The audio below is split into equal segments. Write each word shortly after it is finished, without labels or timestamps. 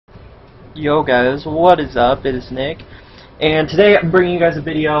Yo guys, what is up? It is Nick, and today I'm bringing you guys a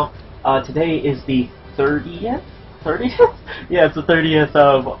video. Today is the 30th? 30th? Yeah, it's the 30th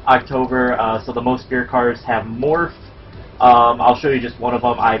of October, so the most fear cards have morphed. I'll show you just one of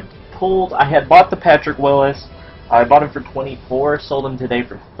them. I had bought the Patrick Willis. I bought him for 24, sold him today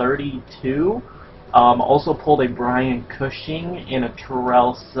for 32. Also pulled a Brian Cushing and a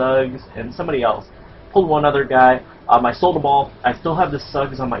Terrell Suggs and somebody else. Pulled one other guy. I sold them all. I still have the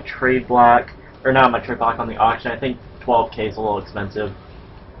Suggs on my trade block, or not on my trade block, on the auction. I think 12K is a little expensive,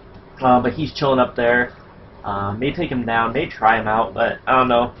 but he's chilling up there. May take him down, may try him out, but I don't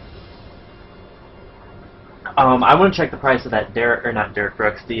know. I want to check the price of that not Derek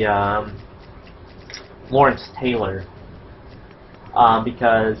Brooks, the Lawrence Taylor,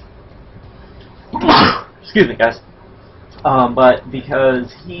 because excuse me, guys. But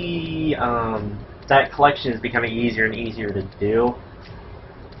because he that collection is becoming easier and easier to do,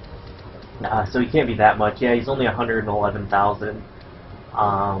 so he can't be that much. Yeah, he's only 111,000.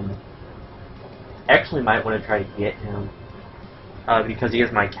 Actually, might want to try to get him because he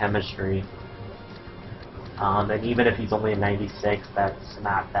has my chemistry. And even if he's only a 96, that's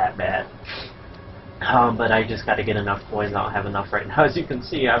not that bad. But I just got to get enough coins. I don't have enough right now. As you can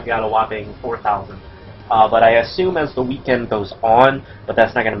see, I've got a whopping 4,000. But I assume as the weekend goes on, but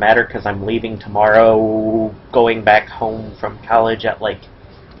that's not going to matter because I'm leaving tomorrow, going back home from college at like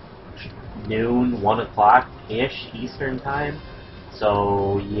noon, 1 o'clock-ish Eastern time.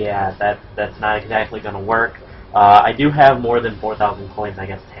 So yeah, that's not exactly going to work. I do have more than 4,000 coins, I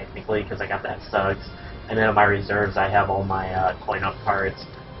guess, technically, because I got that Suggs. And then in my reserves, I have all my coin-up cards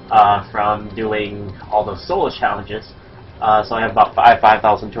from doing all those solo challenges. So I have about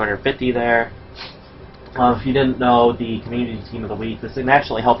 5,250 there. If you didn't know, the community team of the week, this can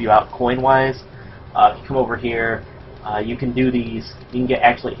actually help you out coin-wise. If you come over here, you can do these. You can get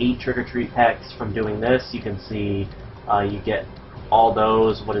actually 8 trick-or-treat packs from doing this. You can see you get all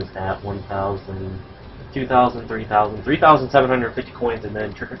those. What is that? 1,000, 2,000, 3,000, 3,750 coins, and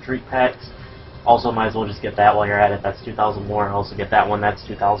then trick-or-treat packs. Also, might as well just get that while you're at it. That's 2,000 more. Also get that one. That's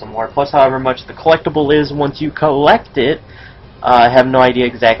 2,000 more. Plus, however much the collectible is once you collect it. I have no idea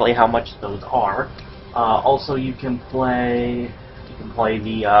exactly how much those are. Also, you can play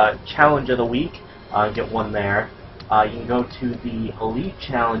the challenge of the week. Get one there. You can go to the elite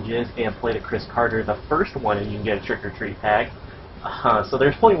challenges and play the Chris Carter, the first one, and you can get a trick-or-treat pack. So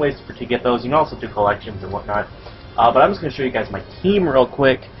there's plenty of ways to get those. You can also do collections and whatnot. But I'm just going to show you guys my team real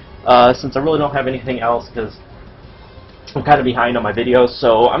quick, since I really don't have anything else because I'm kind of behind on my videos.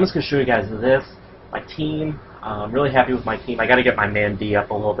 So I'm just going to show you guys this, my team. I'm really happy with my team. I got to get my man D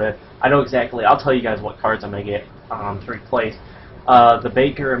up a little bit. I know exactly. I'll tell you guys what cards I'm going to get to replace. The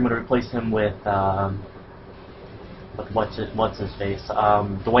Baker, I'm going to replace him with what's his face?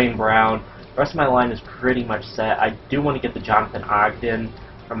 Dwayne Brown. The rest of my line is pretty much set. I do want to get the Jonathan Ogden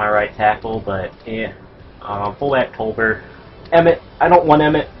for my right tackle, but fullback Tolbert. Emmett, I don't want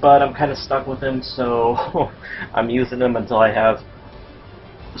Emmett, but I'm kind of stuck with him, so I'm using him until I have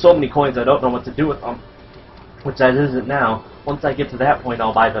so many coins I don't know what to do with them. Which that isn't now. Once I get to that point,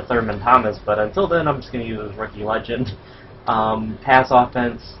 I'll buy the Thurman Thomas, but until then, I'm just going to use his rookie legend. Pass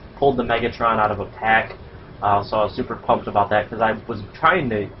offense, pulled the Megatron out of a pack, so I was super pumped about that, because I was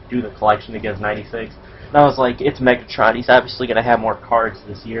trying to do the collection against 96, and I was like, it's Megatron, he's obviously going to have more cards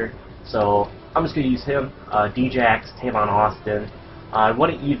this year, so I'm just going to use him. D-Jax, Tavon Austin. I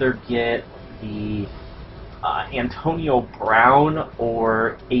want to either get the Antonio Brown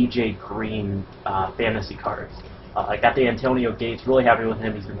or AJ Green fantasy cards. I got the Antonio Gates, really happy with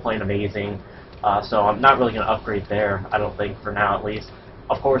him. He's been playing amazing. So I'm not really going to upgrade there, I don't think, for now at least.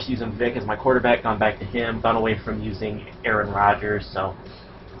 Of course, using Vic as my quarterback, gone back to him, gone away from using Aaron Rodgers, so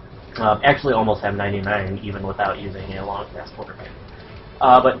actually almost have 99 even without using a long-pass quarterback.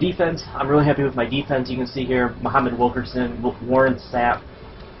 But defense, I'm really happy with my defense. You can see here, Muhammad Wilkerson, Warren Sapp,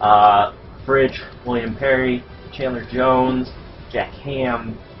 Bridge, William Perry, Chandler Jones, Jack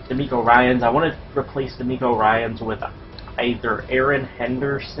Ham, D'Amico Ryans. I want to replace D'Amico Ryans with either Aaron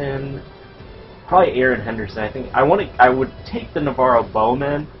Henderson, probably Aaron Henderson. I think I would take the Navarro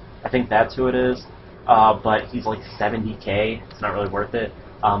Bowman. I think that's who it is. But he's like 70K. It's not really worth it.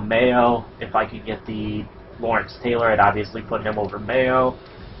 Mayo, if I could get the Lawrence Taylor, I'd obviously put him over Mayo.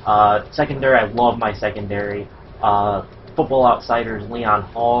 Secondary, I love my secondary. Football Outsiders, Leon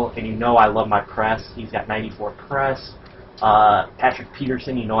Hall, and you know I love my press. He's got 94 press. Patrick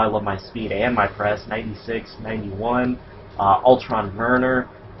Peterson, you know I love my speed and my press, 96, 91. Ultron Werner.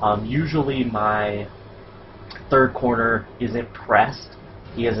 Usually my third corner isn't pressed.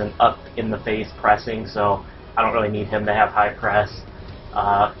 He isn't up in the face pressing, so I don't really need him to have high press.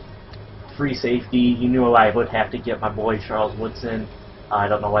 free safety. You knew I would have to get my boy Charles Woodson. I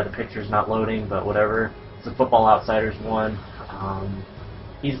don't know why the picture's not loading, but whatever. It's a Football Outsiders one.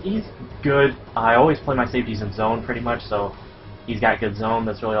 He's good. I always play my safeties in zone pretty much, so he's got good zone.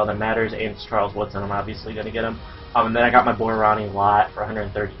 That's really all that matters. And it's Charles Woodson. I'm obviously going to get him. And then I got my boy Ronnie Lott for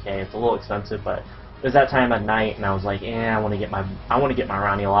 130K. It's a little expensive, but it was that time at night, and I was like, I want to get my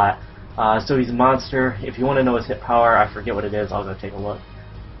Ronnie Lott. So he's a monster. If you want to know his hit power, I forget what it is. I'll go take a look.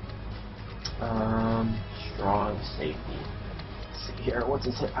 Strong safety. Let's see here. What's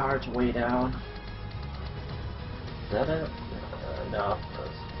his hit power to weigh down? Is that it? No.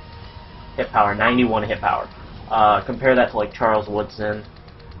 Hit power, 91 hit power. Compare that to like Charles Woodson.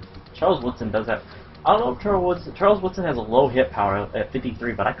 Charles Woodson does that. I don't know if Charles Woodson has a low hit power at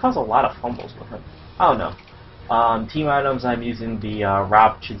 53, but I cause a lot of fumbles with him. I don't know. Team items, I'm using the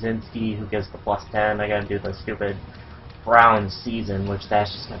Rob Chazinski, who gives the +10. I gotta do the stupid Browns season, which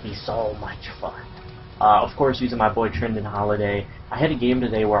that's just gonna be so much fun. Of course, using my boy Trendon Holiday. I had a game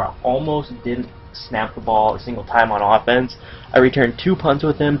today where I almost didn't snap the ball a single time on offense. I returned 2 punts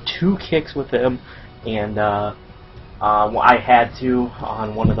with him, 2 kicks with him, and I had to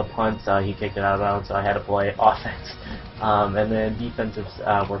on one of the punts. He kicked it out of bounds, so I had to play offense. And then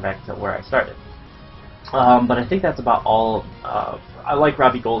defensives were back to where I started. But I think that's about all. I like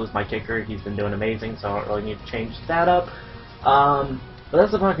Robbie Gould as my kicker. He's been doing amazing, so I don't really need to change that up. But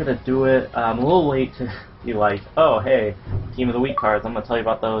that's about going to do it. I'm a little late to be like, oh, hey, Team of the Week cards. I'm going to tell you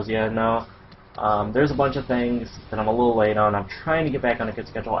about those. Yeah, no. There's a bunch of things that I'm a little late on. I'm trying to get back on a good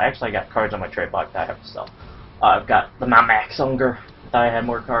schedule. Actually, I got cards on my trade block that I have to sell. I've got my Max Unger. I thought I had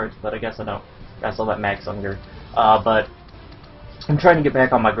more cards, but I guess I don't. Gotta sell that Max Unger. But I'm trying to get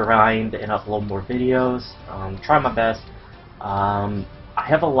back on my grind and upload more videos. Try my best.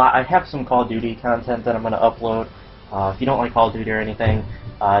 I have some Call of Duty content that I'm gonna upload. If you don't like Call of Duty or anything,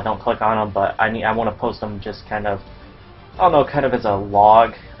 don't click on them. But I want to post them just kind of, I don't know, kind of as a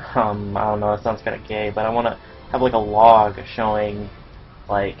log. I don't know. It sounds kind of gay, but I want to have like a log showing,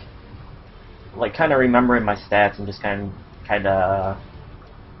 like kind of remembering my stats and just kind of,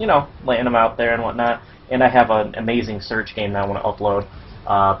 you know, laying them out there and whatnot. And I have an amazing search game that I want to upload.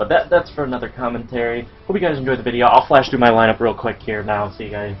 But that's for another commentary. Hope you guys enjoyed the video. I'll flash through my lineup real quick here now so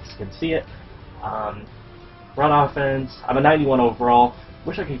you guys can see it. Run offense. I'm a 91 overall.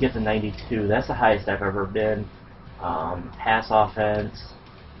 Wish I could get to 92. That's the highest I've ever been. Pass offense.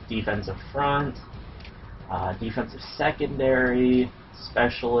 Defensive front. Defensive secondary.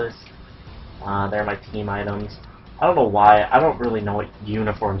 Specialist. They're my team items. I don't know why. I don't really know what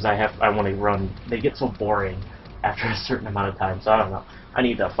uniforms I want to run. They get so boring after a certain amount of time, so I don't know. I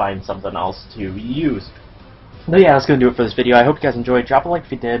need to find something else to use. But yeah, that's going to do it for this video. I hope you guys enjoyed. Drop a like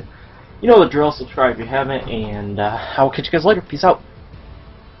if you did. You know the drill. Subscribe if you haven't, and I will catch you guys later. Peace out.